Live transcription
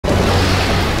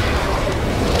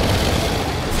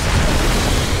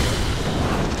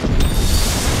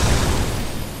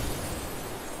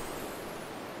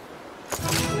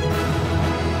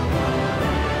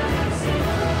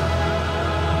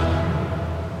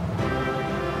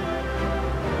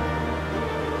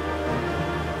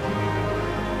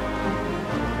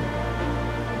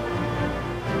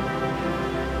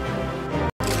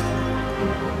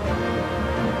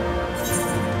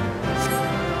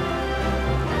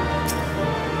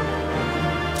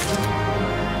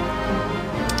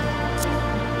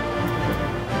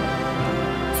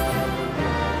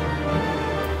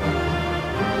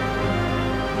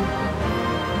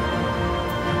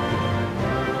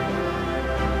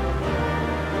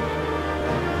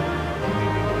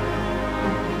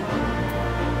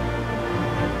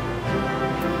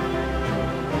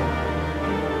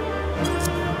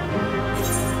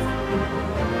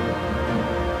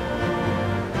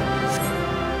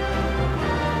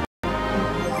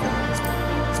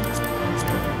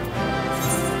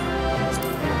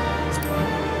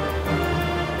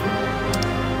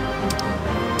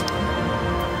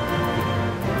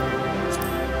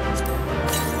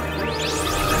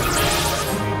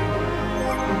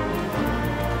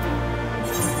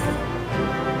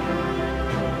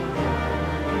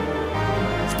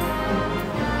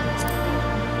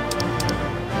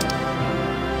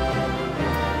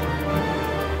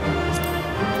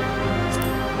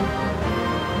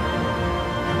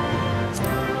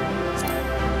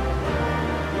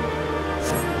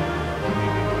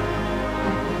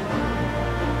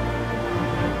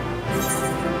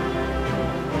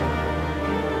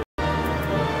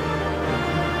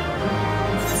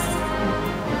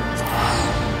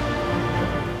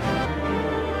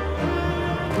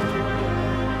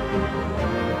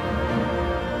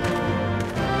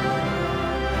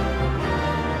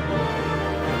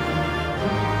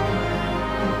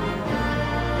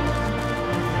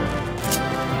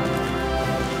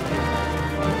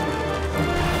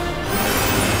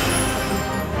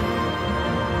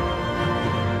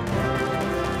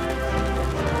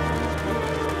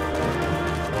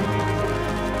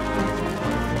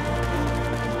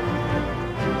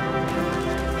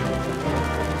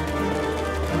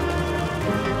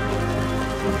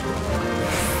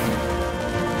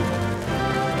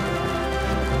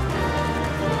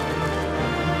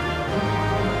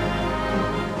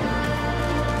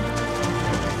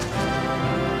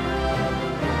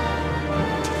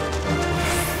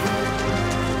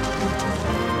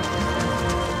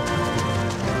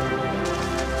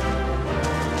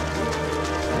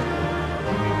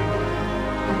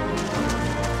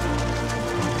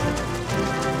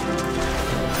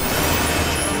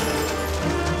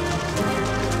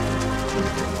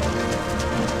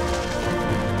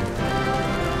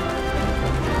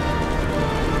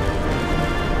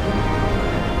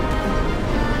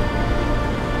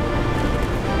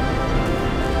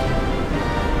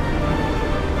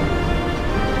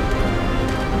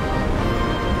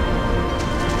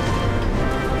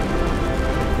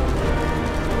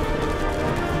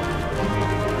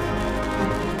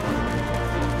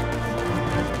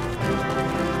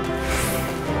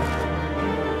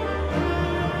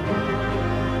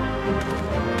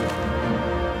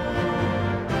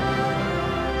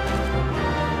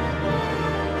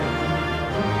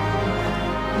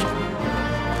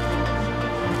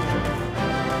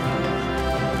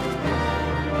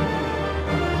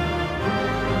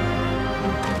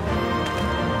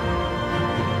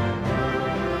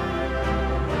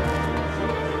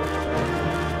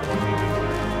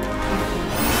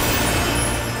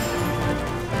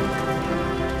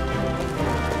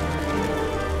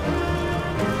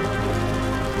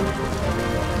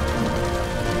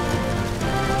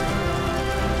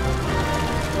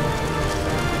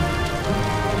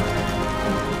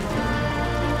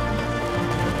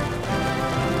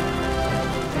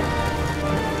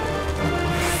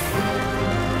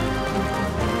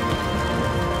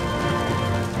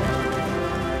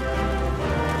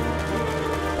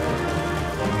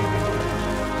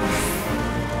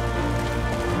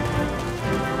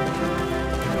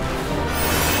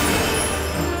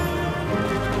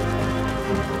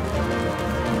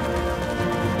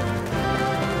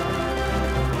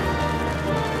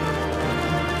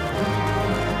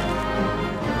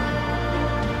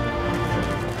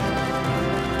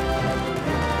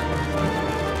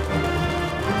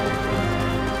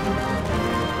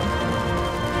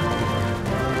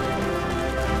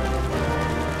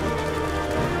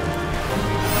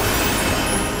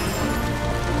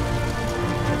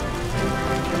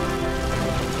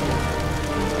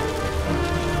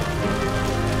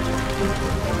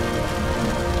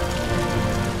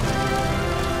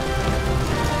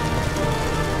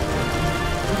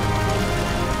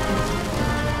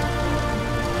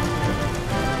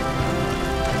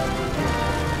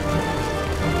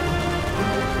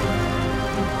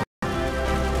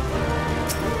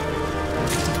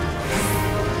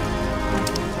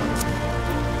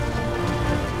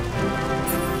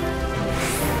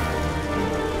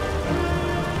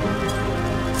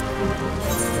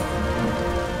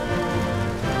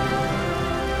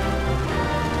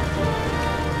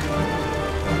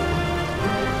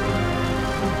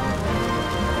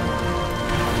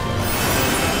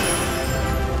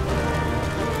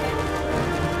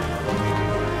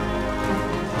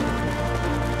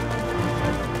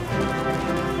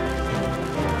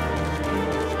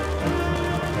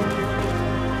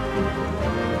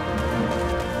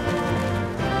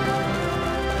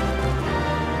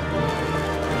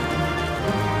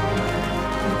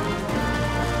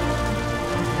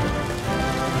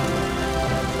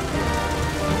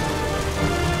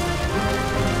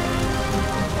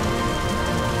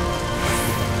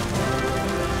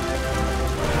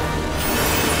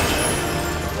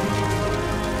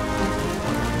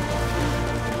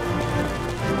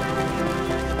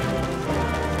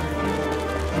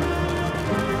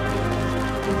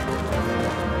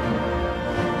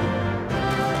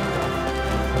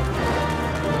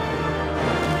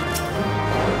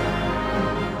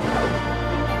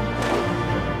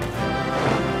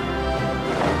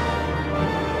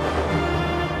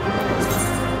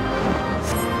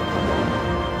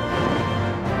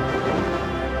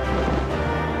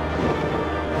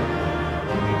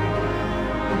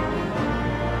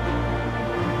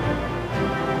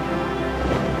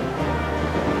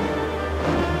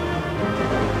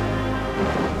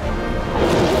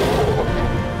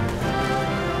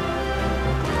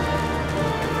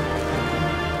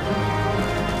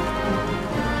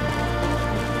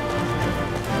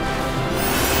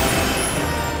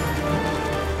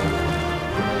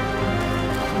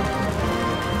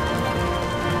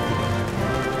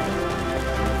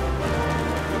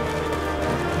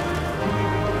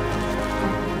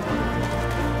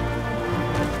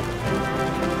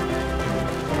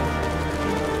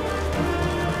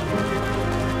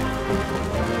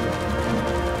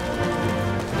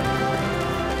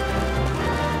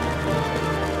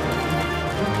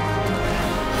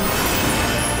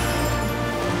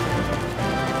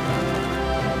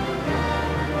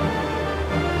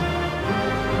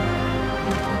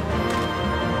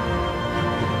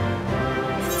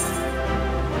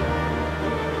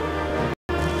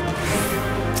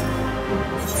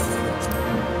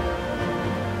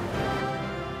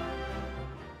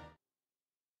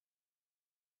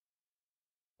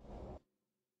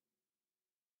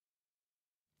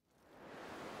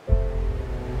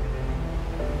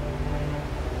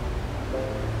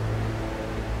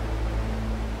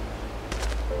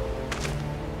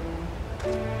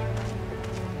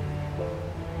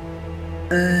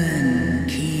Kin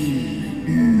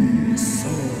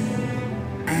so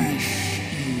ash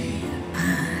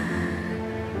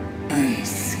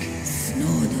esk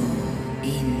snodo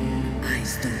in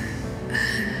aisto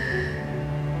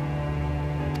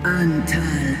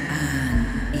antal an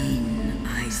in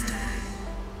aisto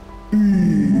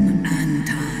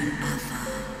antal afa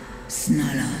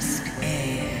snalask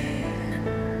en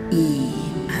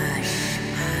ash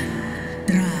an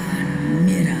dran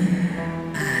mira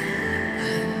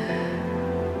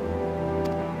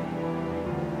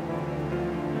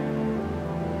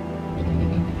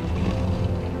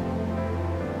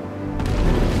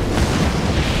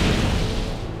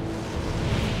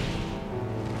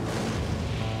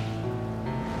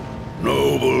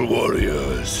Noble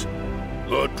warriors,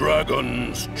 the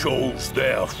dragons chose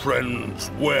their friends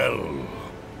well.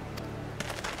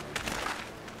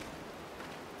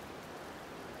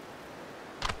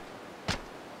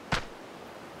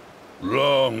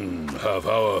 Long have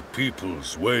our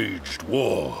peoples waged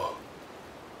war,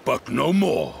 but no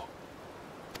more.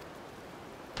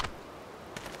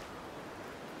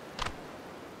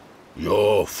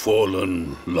 Your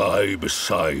fallen lie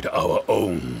beside our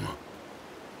own.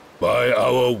 By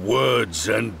our words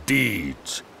and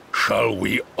deeds shall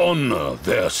we honor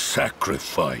their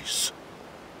sacrifice.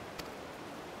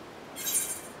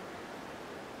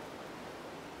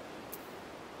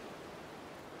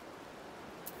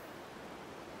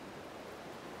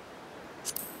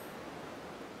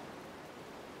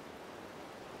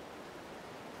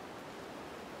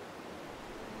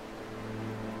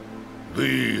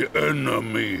 The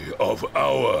enemy of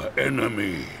our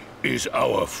enemy is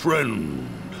our friend.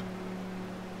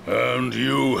 And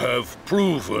you have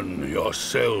proven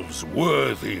yourselves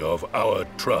worthy of our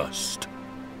trust.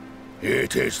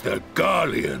 It is the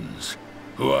Garleans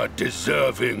who are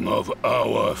deserving of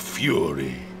our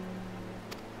fury.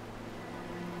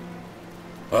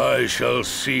 I shall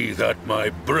see that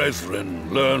my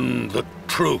brethren learn the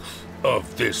truth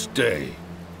of this day,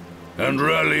 and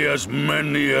rally as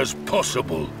many as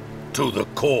possible to the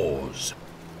cause,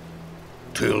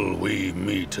 till we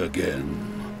meet again.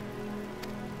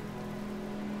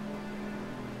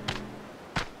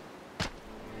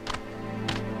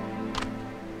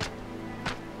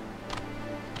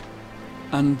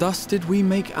 And thus did we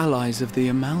make allies of the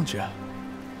Amalja.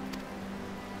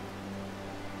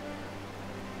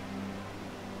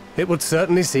 It would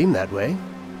certainly seem that way.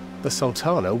 The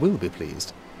Sultana will be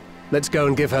pleased. Let's go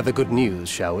and give her the good news,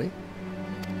 shall we?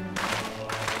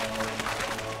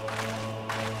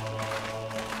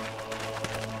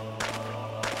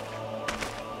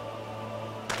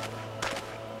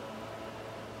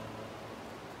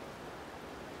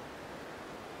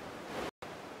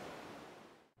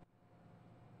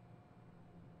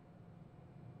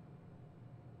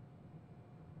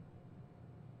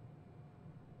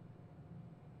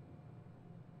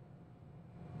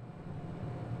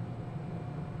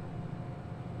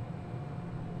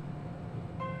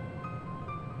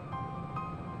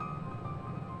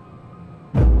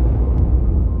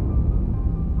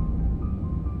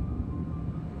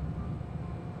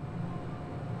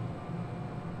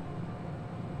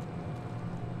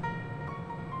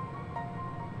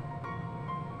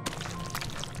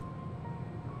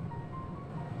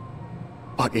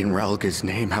 What in Ralga's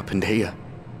name happened here?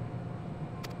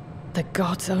 The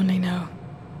gods only know.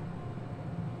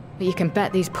 But you can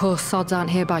bet these poor sods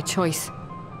aren't here by choice.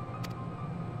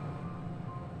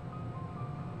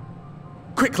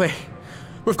 Quickly!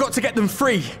 We've got to get them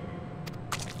free!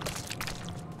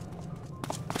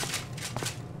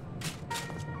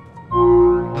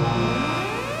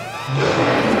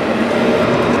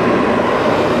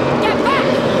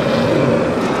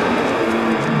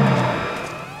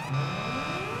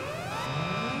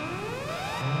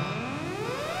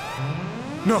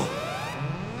 No!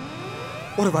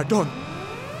 What have I done?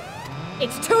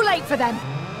 It's too late for them!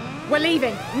 We're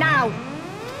leaving, now!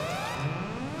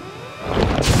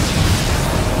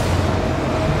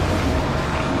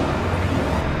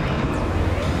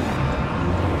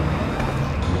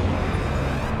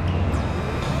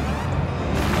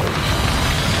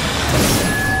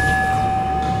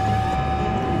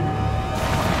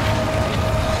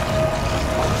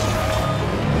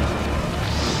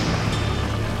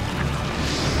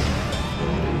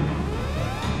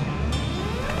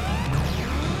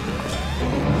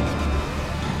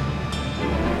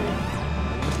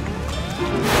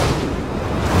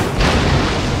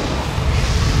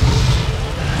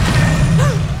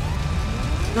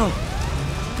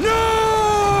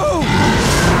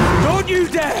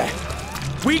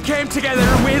 We came together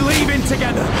and we're leaving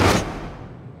together!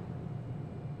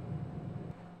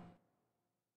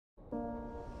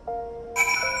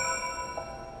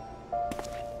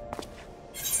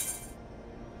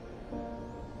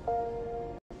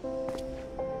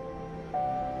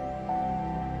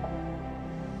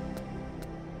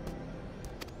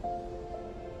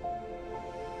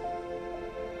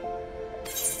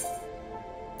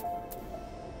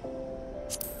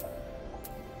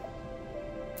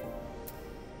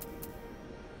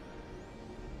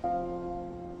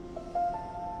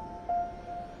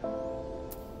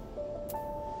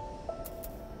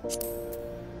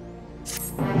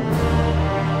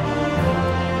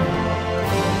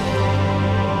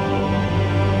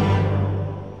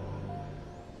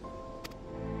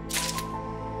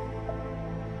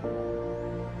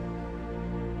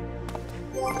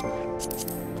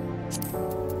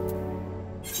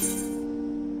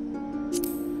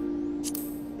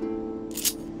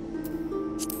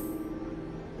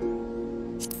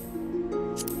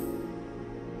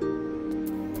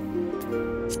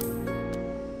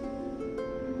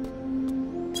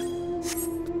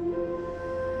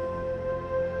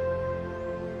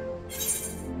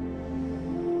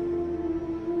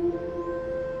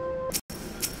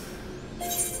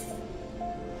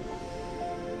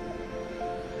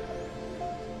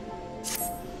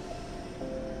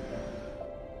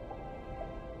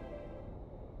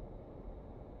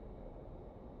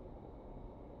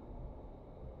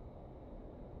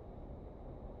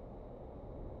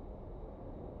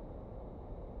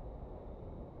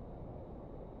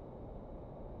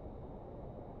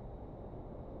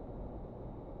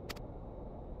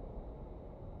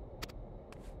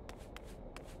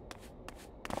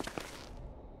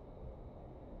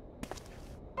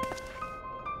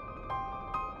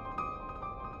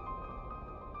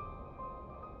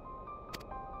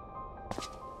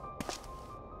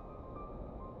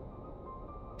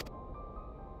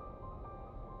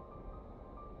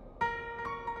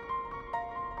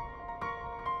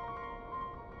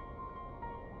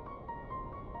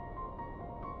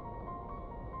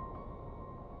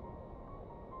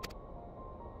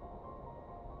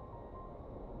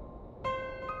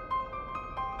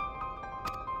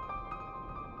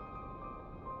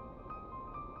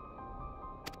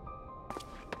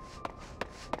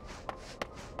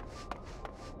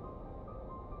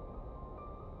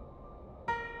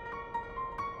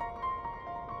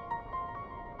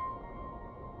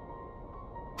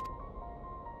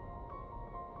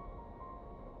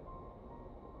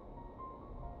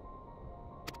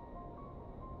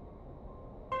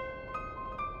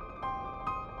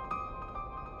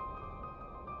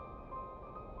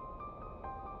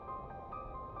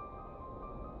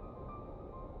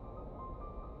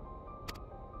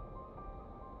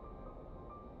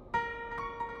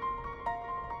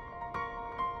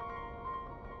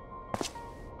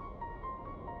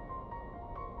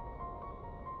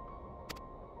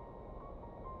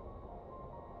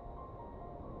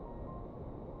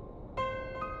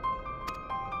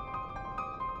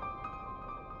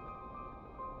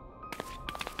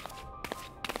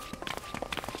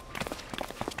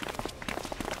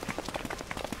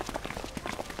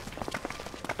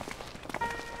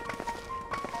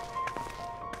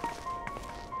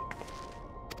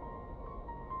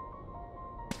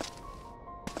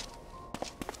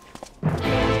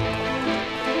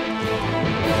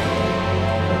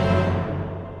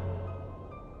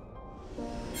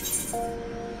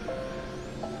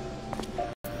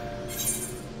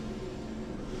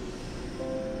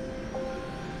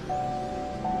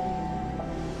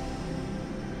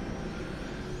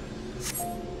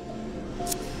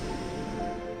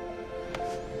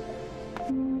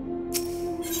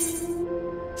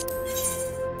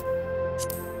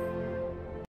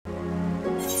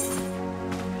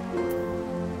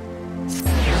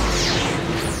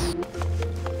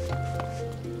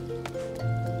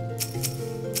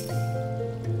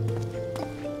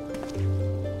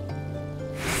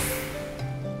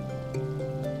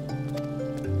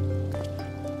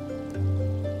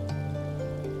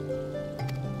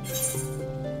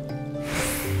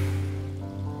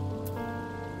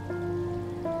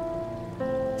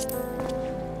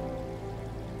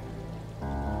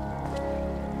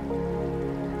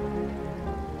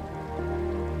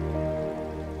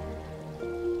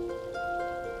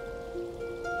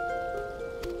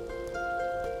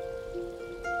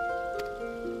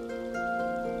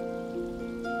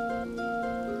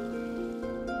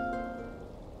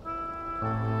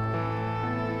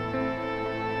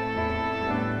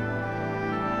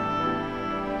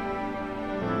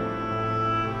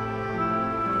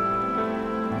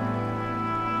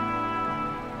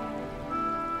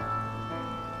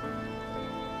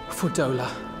 Fordola,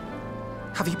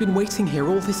 have you been waiting here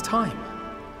all this time?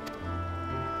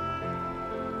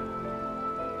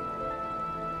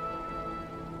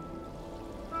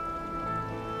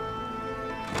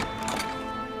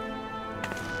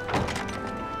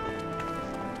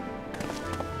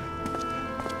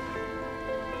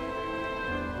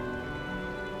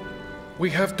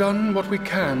 We have done what we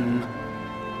can.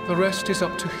 The rest is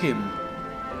up to him.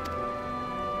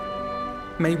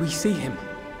 May we see him?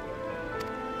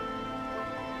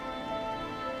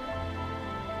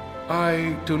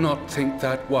 I do not think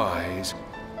that wise.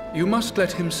 You must let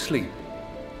him sleep.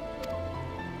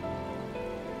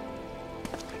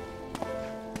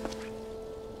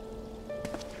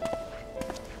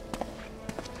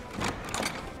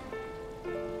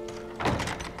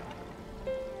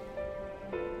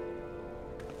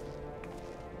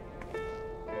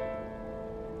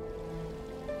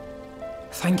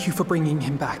 Thank you for bringing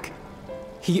him back.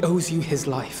 He owes you his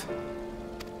life.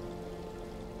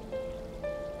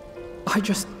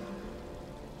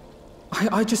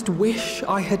 I just wish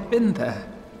I had been there.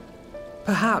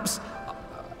 Perhaps,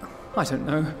 I don't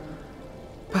know,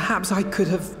 perhaps I could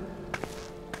have...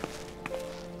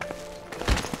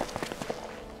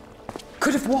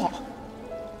 Could have what?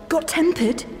 Got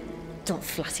tempered? Don't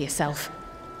flatter yourself.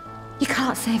 You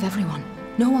can't save everyone.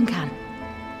 No one can.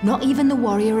 Not even the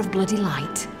warrior of bloody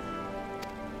light.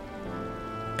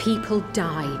 People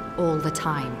die all the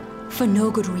time, for no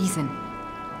good reason.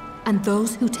 And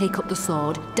those who take up the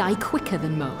sword die quicker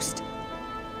than most.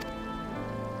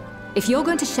 If you're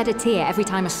going to shed a tear every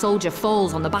time a soldier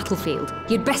falls on the battlefield,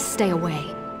 you'd best stay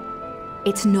away.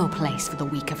 It's no place for the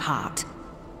weak of heart.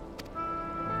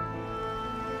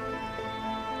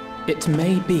 It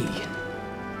may be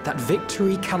that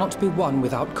victory cannot be won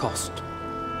without cost.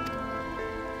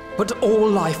 But all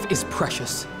life is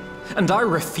precious, and I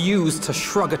refuse to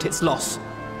shrug at its loss.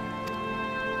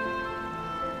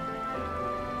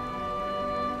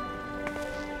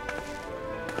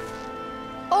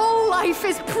 All life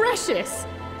is precious!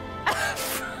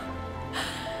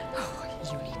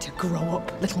 You need to grow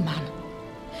up, little man,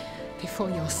 before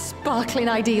your sparkling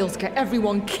ideals get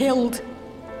everyone killed.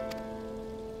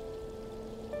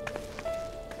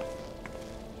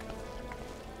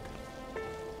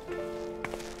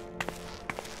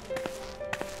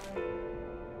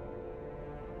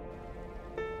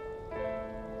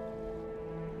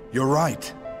 You're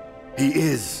right. He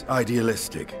is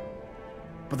idealistic.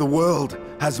 But the world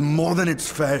has more than its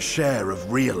fair share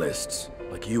of realists,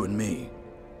 like you and me.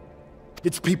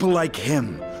 It's people like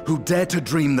him who dare to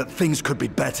dream that things could be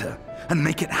better, and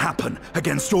make it happen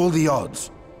against all the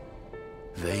odds.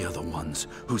 They are the ones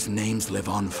whose names live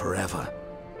on forever.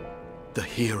 The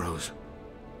heroes.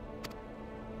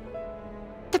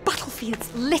 The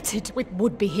battlefield's littered with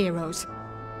would-be heroes.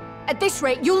 At this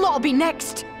rate, you'll lot be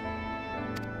next.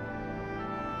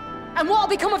 And what'll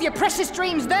become of your precious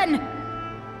dreams then?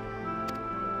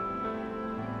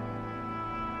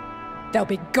 They'll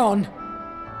be gone.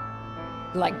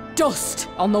 Like dust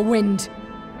on the wind.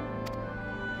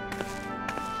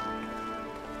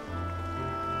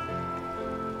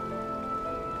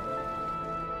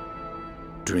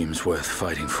 Dreams worth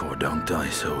fighting for don't die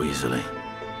so easily.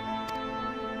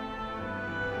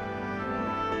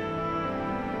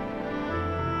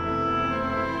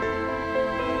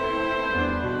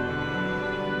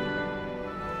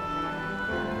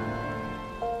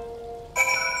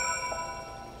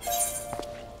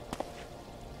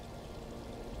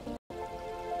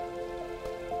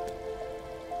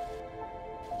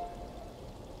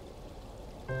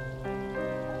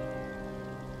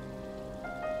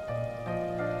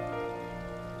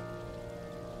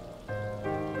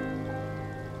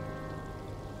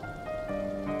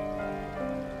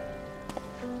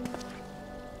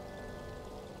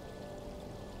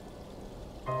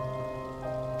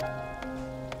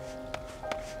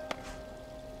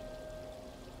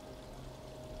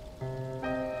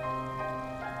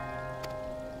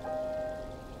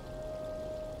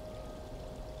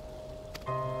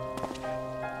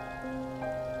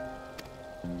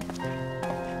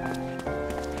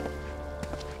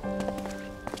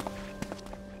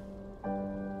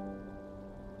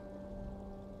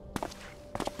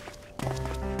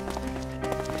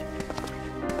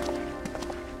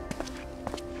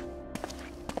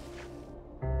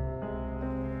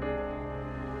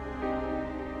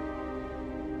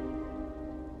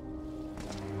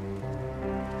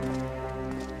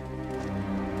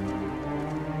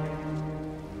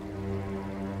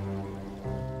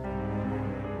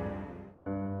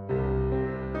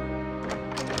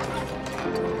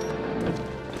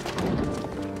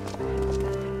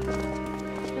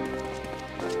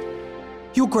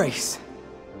 Your Grace,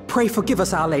 pray forgive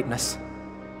us our lateness.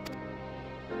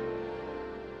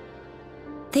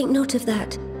 Think not of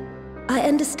that. I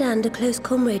understand a close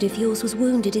comrade of yours was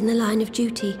wounded in the line of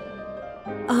duty.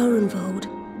 Arenvold.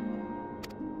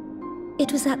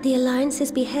 It was at the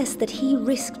Alliance's behest that he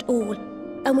risked all,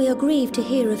 and we are grieved to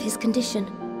hear of his condition.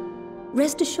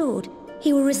 Rest assured,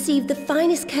 he will receive the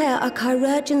finest care our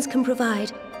chirurgeons can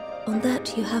provide. On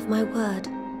that you have my word.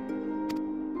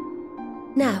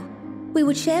 Now, we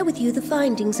would share with you the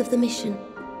findings of the mission.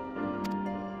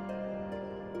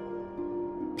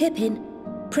 Pippin,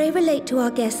 pray relate to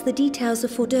our guests the details of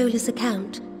Fordola's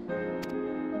account.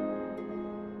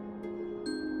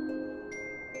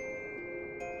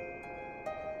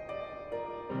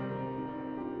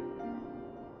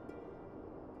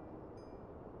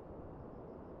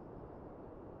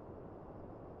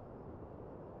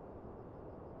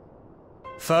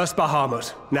 First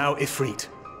Bahamut, now Ifrit.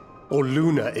 Or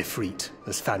Lunar Ifrit,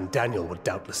 as Fan Daniel would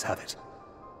doubtless have it.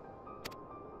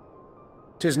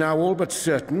 'Tis now all but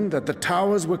certain that the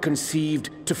towers were conceived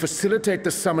to facilitate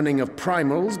the summoning of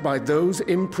primals by those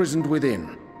imprisoned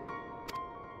within.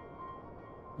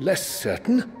 Less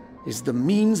certain is the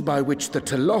means by which the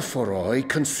Telophoroi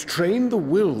constrain the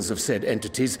wills of said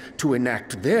entities to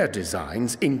enact their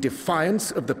designs in defiance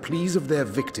of the pleas of their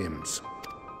victims.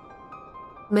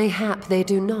 Mayhap they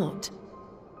do not.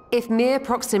 If mere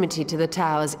proximity to the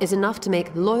towers is enough to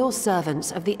make loyal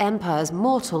servants of the Empire's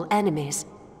mortal enemies,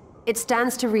 it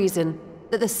stands to reason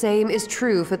that the same is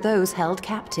true for those held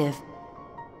captive.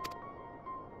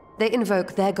 They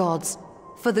invoke their gods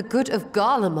for the good of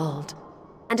Garlemald,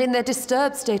 and in their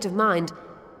disturbed state of mind,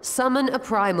 summon a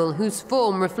primal whose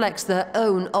form reflects their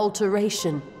own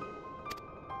alteration.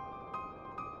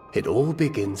 It all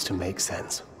begins to make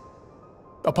sense.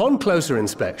 Upon closer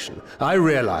inspection, I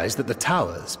realized that the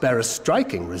towers bear a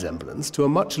striking resemblance to a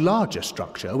much larger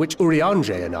structure which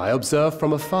Urianger and I observed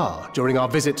from afar during our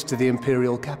visit to the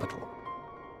Imperial capital.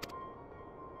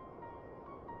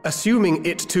 Assuming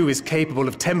it too is capable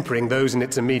of tempering those in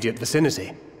its immediate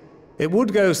vicinity, it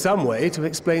would go some way to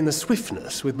explain the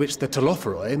swiftness with which the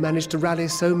Telophoroi managed to rally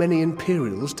so many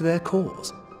Imperials to their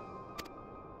cause.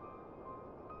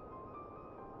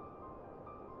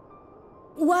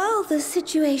 While the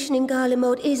situation in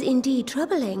Garlemald is indeed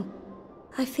troubling,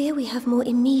 I fear we have more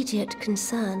immediate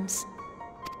concerns.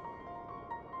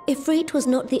 Ifrit was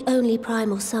not the only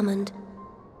primal summoned.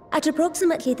 At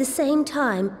approximately the same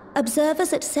time,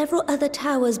 observers at several other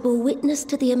towers bore witness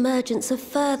to the emergence of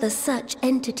further such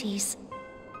entities.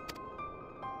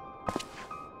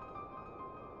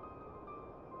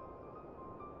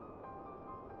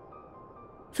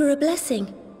 For a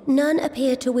blessing, none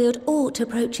appear to wield aught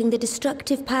approaching the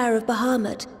destructive power of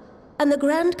Bahamut, and the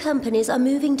Grand Companies are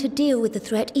moving to deal with the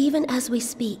threat even as we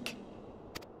speak.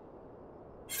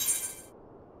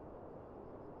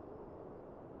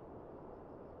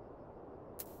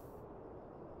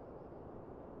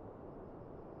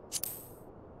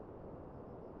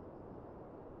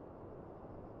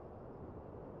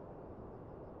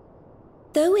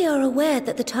 Though we are aware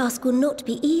that the task will not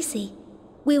be easy,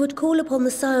 we would call upon the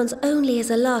Scions only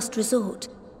as a last resort.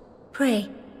 Pray,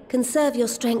 conserve your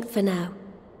strength for now.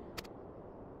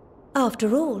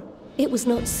 After all, it was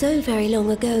not so very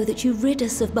long ago that you rid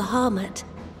us of Bahamut.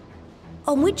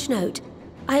 On which note,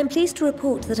 I am pleased to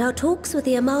report that our talks with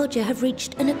the Amalja have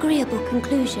reached an agreeable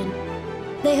conclusion.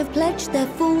 They have pledged their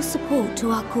full support to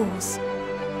our cause.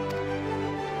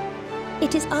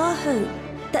 It is our hope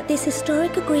that this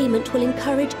historic agreement will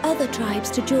encourage other tribes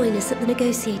to join us at the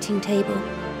negotiating table.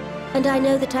 And I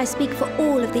know that I speak for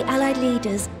all of the Allied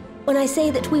leaders when I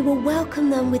say that we will welcome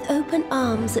them with open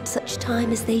arms at such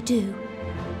time as they do.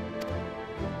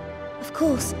 Of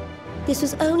course, this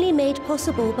was only made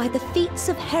possible by the feats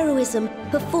of heroism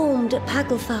performed at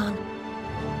Paglth'an.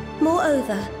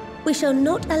 Moreover, we shall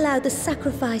not allow the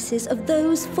sacrifices of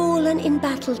those fallen in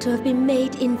battle to have been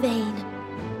made in vain.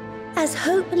 As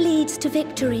hope leads to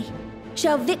victory,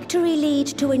 shall victory lead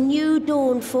to a new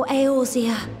dawn for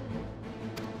Eorzea.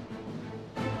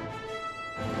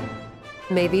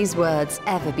 May these words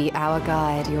ever be our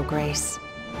guide, Your Grace.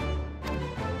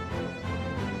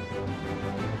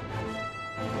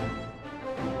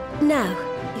 Now,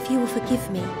 if you will forgive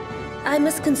me, I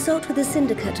must consult with the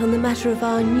Syndicate on the matter of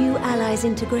our new allies'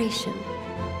 integration.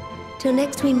 Till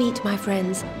next we meet, my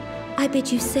friends, I bid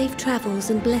you safe travels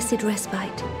and blessed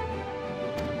respite.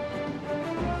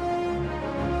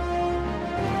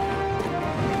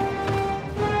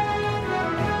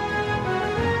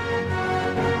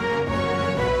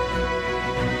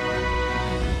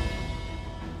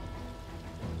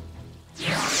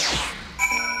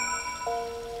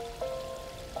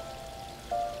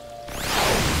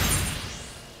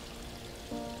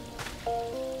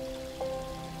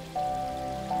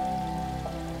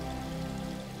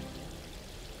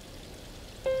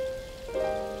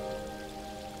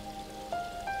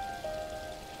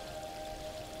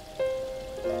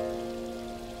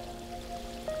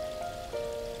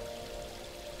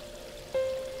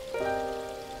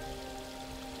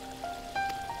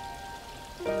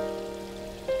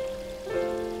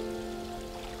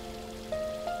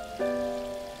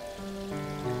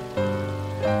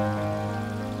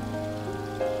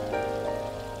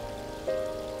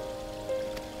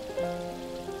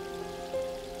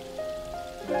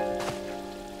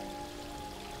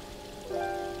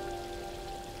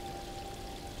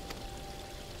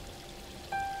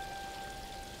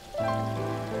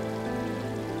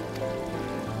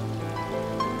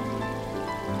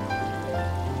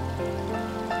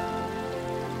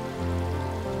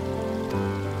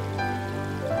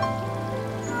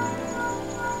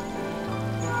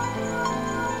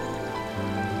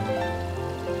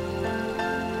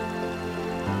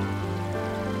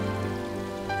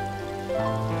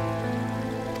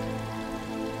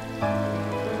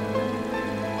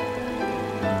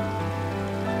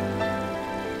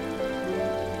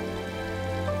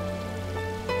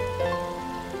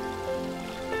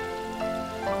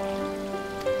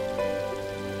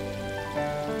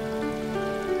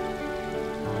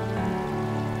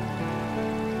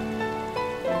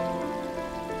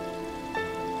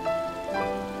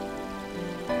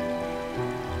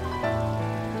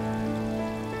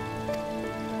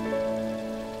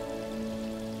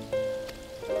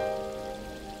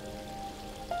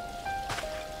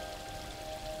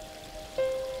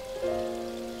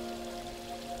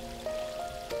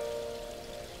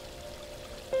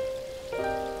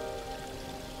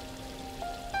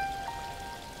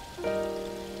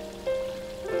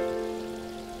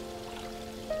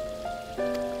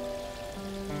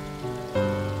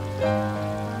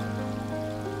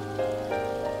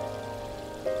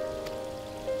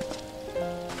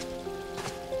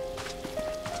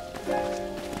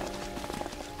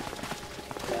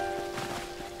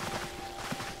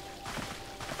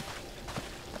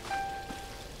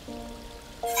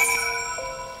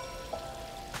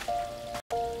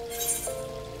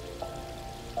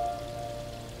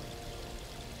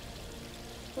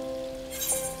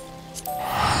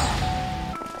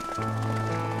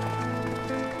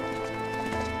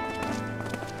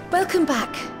 Welcome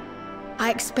back.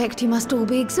 I expect you must all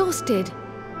be exhausted.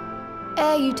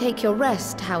 Ere you take your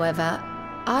rest, however,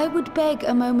 I would beg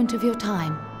a moment of your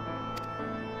time.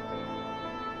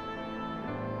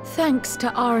 Thanks to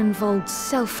Arenvold's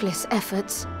selfless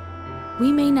efforts,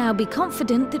 we may now be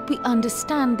confident that we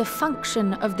understand the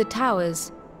function of the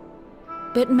towers.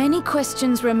 But many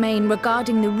questions remain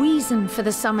regarding the reason for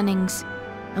the summonings,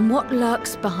 and what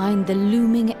lurks behind the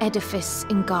looming edifice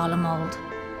in Garlemald.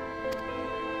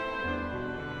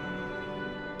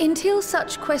 Until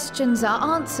such questions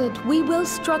are answered, we will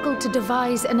struggle to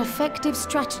devise an effective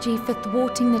strategy for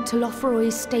thwarting the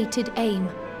Telophoroi's stated aim.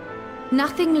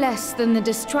 Nothing less than the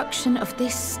destruction of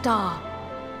this star.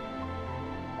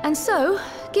 And so,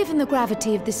 given the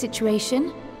gravity of the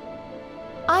situation,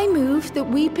 I move that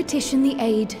we petition the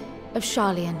aid of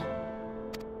Sharlayan.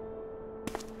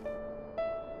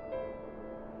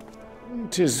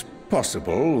 'Tis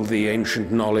possible the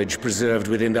ancient knowledge preserved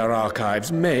within our archives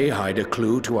may hide a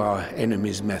clue to our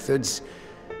enemy's methods.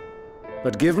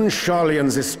 But given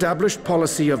Sharlayan's established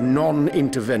policy of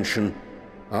non-intervention,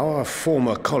 our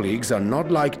former colleagues are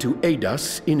not like to aid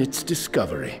us in its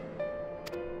discovery.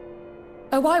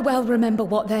 Oh, I well remember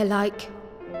what they're like.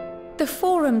 The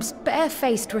Forum's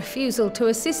barefaced refusal to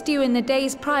assist you in the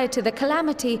days prior to the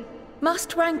calamity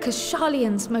must rank as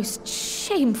Sharlayan's most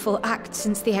shameful act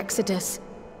since the Exodus.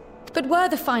 But were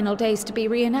the final days to be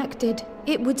reenacted,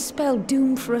 it would spell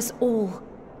doom for us all.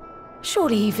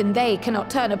 Surely even they cannot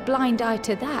turn a blind eye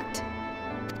to that.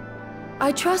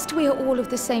 I trust we are all of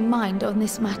the same mind on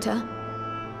this matter.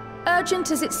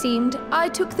 Urgent as it seemed, I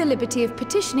took the liberty of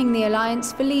petitioning the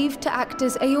Alliance for leave to act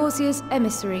as Eorzea's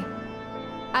emissary,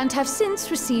 and have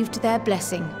since received their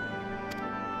blessing.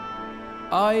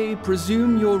 I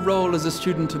presume your role as a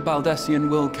student of Baldesion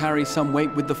will carry some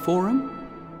weight with the Forum?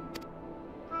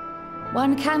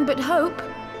 One can but hope.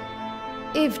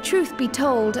 If truth be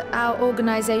told, our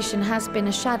organization has been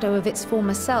a shadow of its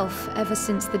former self ever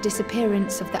since the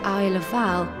disappearance of the Isle of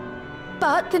Val.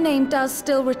 But the name does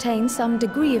still retain some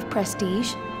degree of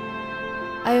prestige.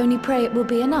 I only pray it will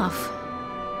be enough.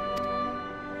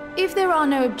 If there are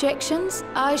no objections,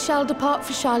 I shall depart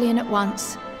for Sharlayan at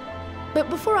once. But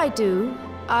before I do,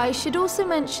 I should also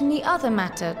mention the other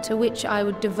matter to which I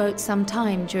would devote some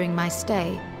time during my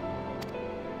stay.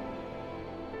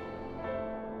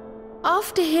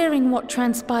 After hearing what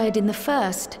transpired in the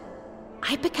first,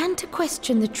 I began to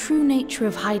question the true nature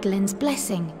of Hydaelyn's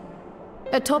blessing.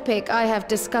 A topic I have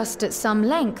discussed at some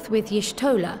length with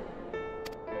Y'shtola.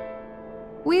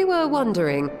 We were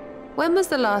wondering, when was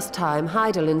the last time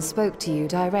Hydaelyn spoke to you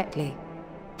directly?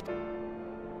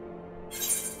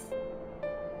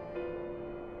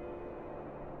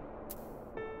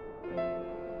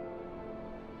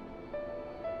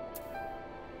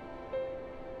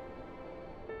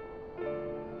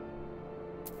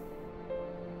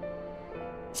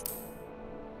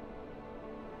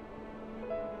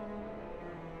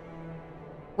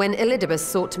 When Elidibus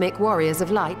sought to make warriors of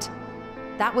light.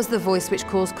 That was the voice which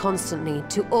calls constantly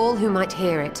to all who might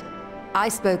hear it. I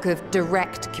spoke of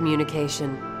direct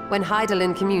communication, when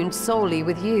Hydaelyn communed solely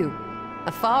with you.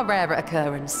 A far rarer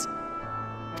occurrence.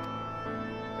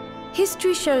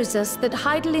 History shows us that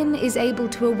Hydaelyn is able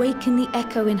to awaken the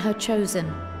echo in her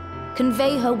chosen,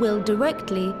 convey her will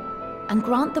directly, and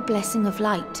grant the blessing of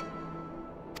light.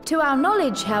 To our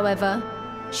knowledge, however,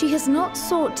 she has not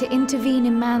sought to intervene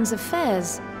in man's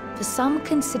affairs for some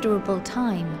considerable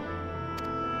time.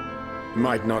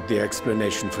 Might not the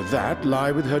explanation for that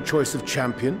lie with her choice of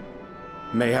champion?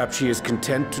 Mayhap she is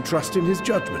content to trust in his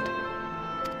judgment.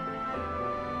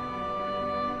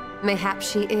 Mayhap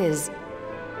she is.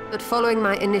 But following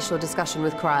my initial discussion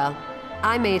with Krile,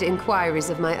 I made inquiries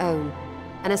of my own.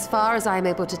 And as far as I am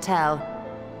able to tell,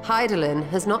 Hydaelyn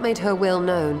has not made her will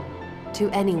known to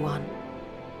anyone.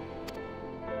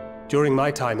 During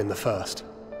my time in the First,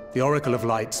 the Oracle of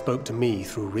Light spoke to me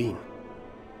through Reen.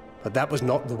 But that was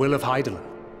not the will of Hydaelyn.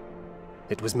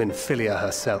 It was Minfilia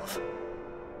herself.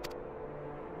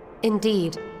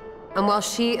 Indeed. And while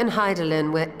she and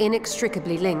Hydaelyn were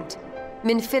inextricably linked,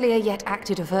 Minfilia yet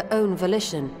acted of her own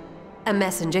volition. A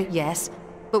messenger, yes,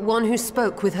 but one who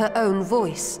spoke with her own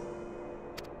voice.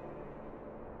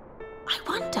 I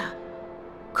wonder,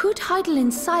 could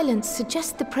Hydaelyn's silence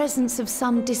suggest the presence of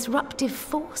some disruptive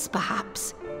force,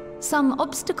 perhaps? Some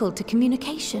obstacle to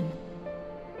communication?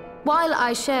 While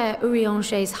I share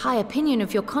Urianger's high opinion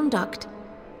of your conduct,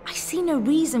 I see no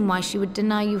reason why she would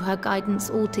deny you her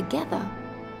guidance altogether.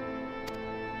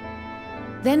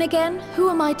 Then again,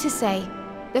 who am I to say?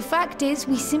 The fact is,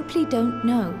 we simply don't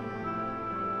know.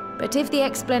 But if the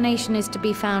explanation is to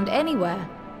be found anywhere,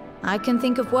 I can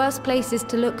think of worse places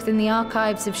to look than the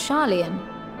archives of Sharlayan,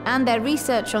 and their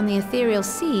research on the Ethereal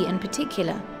Sea in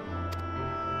particular.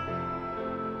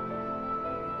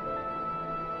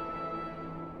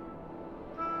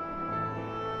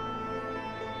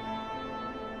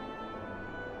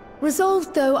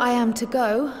 Resolved though I am to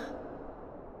go,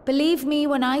 believe me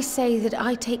when I say that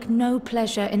I take no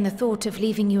pleasure in the thought of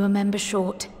leaving you a member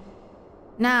short.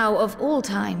 Now, of all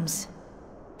times.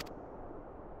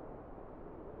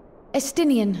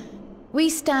 Estinian, we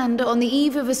stand on the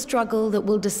eve of a struggle that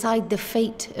will decide the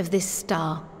fate of this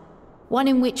star. One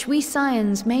in which we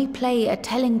Scions may play a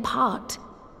telling part,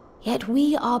 yet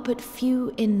we are but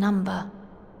few in number.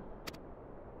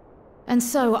 And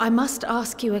so I must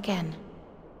ask you again.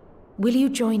 Will you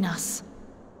join us?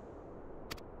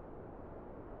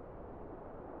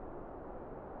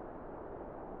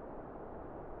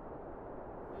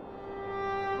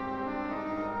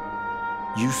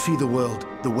 You see the world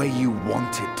the way you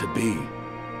want it to be.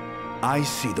 I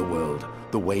see the world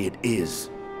the way it is.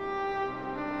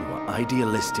 You are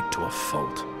idealistic to a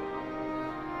fault.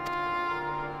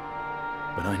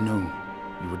 But I know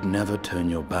you would never turn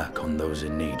your back on those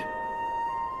in need.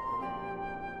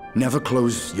 Never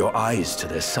close your eyes to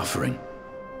their suffering.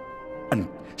 And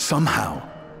somehow,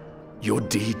 your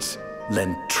deeds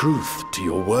lend truth to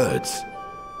your words,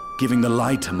 giving the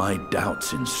lie to my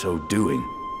doubts in so doing.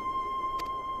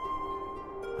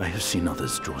 I have seen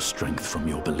others draw strength from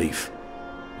your belief.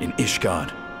 In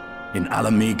Ishgard, in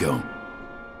Alamigo,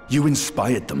 you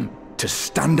inspired them to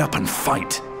stand up and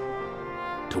fight.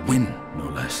 To win, no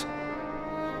less.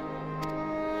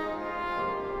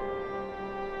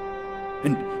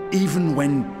 And even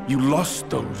when you lost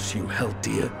those you held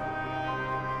dear,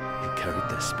 you carried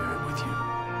their spirit with you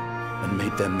and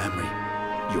made their memory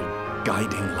your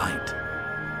guiding light.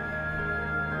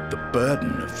 The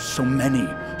burden of so many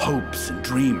hopes and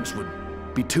dreams would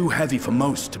be too heavy for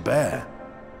most to bear.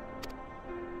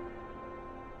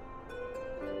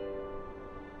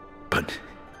 But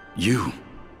you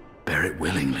bear it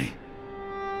willingly,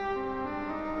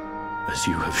 as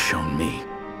you have shown me.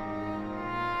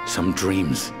 Some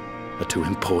dreams are too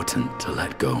important to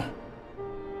let go.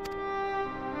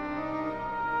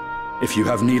 If you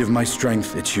have need of my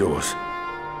strength, it's yours.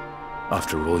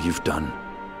 After all you've done,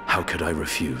 how could I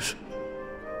refuse?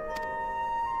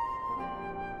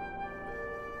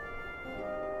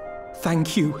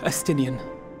 Thank you, Estinian.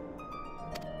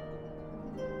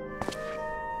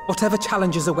 Whatever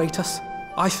challenges await us,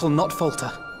 I shall not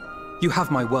falter. You have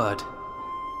my word.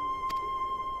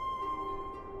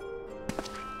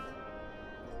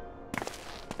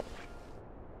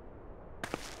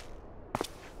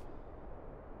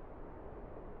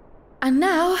 And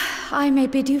now, I may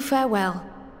bid you farewell.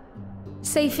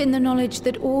 Safe in the knowledge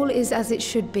that all is as it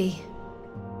should be.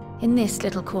 In this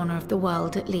little corner of the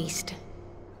world, at least.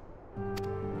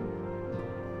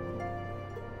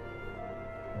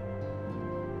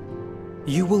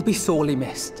 You will be sorely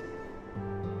missed.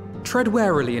 Tread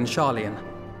warily in Sharlayan,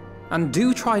 and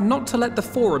do try not to let the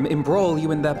Forum embroil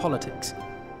you in their politics.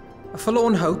 A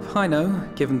forlorn hope, I know,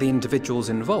 given the individuals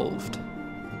involved.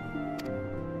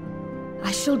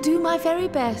 I shall do my very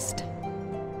best.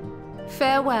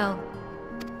 Farewell.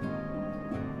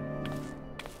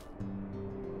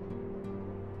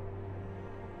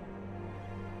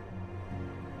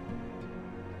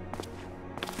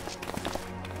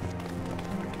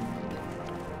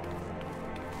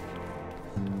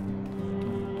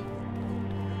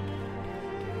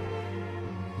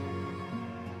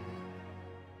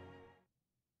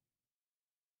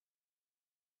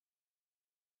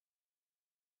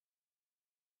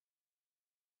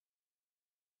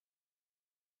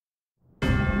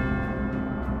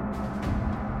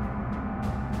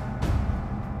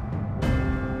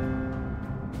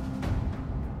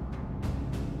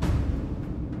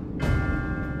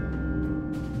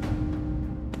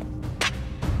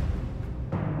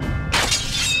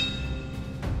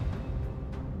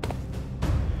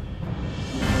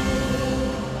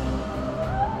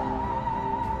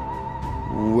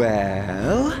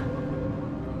 Well,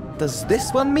 does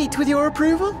this one meet with your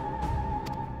approval?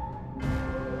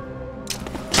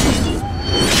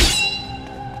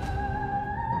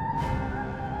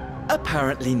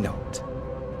 Apparently not.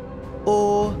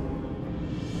 Or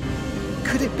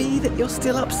could it be that you're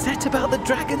still upset about the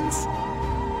dragons?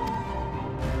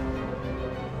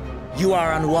 You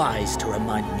are unwise to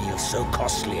remind me of so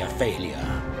costly a failure.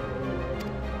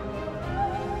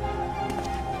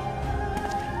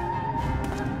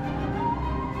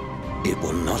 It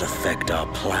will not affect our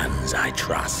plans, I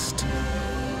trust.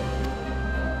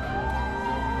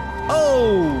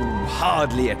 Oh,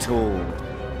 hardly at all.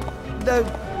 Though,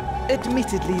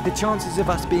 Admittedly, the chances of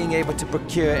us being able to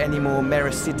procure any more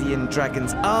Mericidian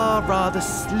dragons are rather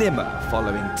slimmer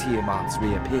following Tiamat's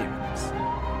reappearance.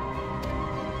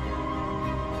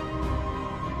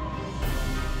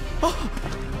 Oh,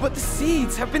 but the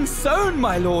seeds have been sown,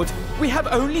 my lord! We have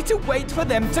only to wait for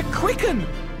them to quicken!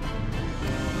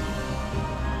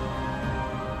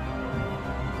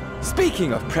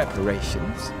 Speaking of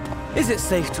preparations, is it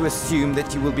safe to assume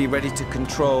that you will be ready to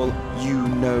control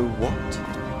you-know-what?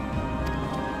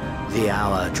 The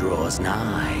hour draws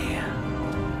nigh.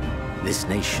 This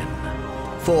nation,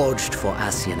 forged for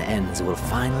Ascian ends, will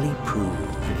finally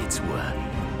prove its worth.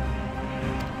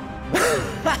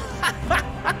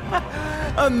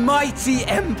 A mighty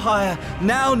empire,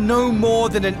 now no more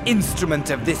than an instrument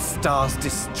of this star's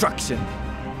destruction.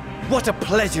 What a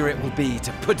pleasure it will be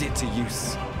to put it to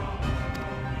use.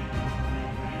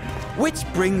 Which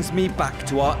brings me back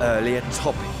to our earlier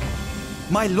topic.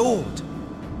 My lord,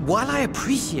 while I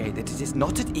appreciate that it is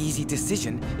not an easy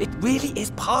decision, it really is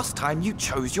past time you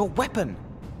chose your weapon.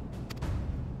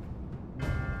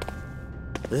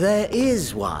 There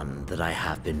is one that I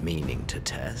have been meaning to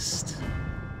test.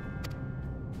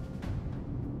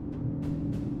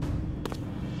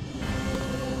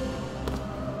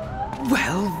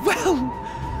 Well, well,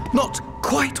 not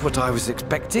quite what I was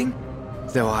expecting,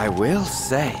 though I will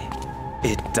say,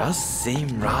 it does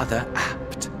seem rather apt.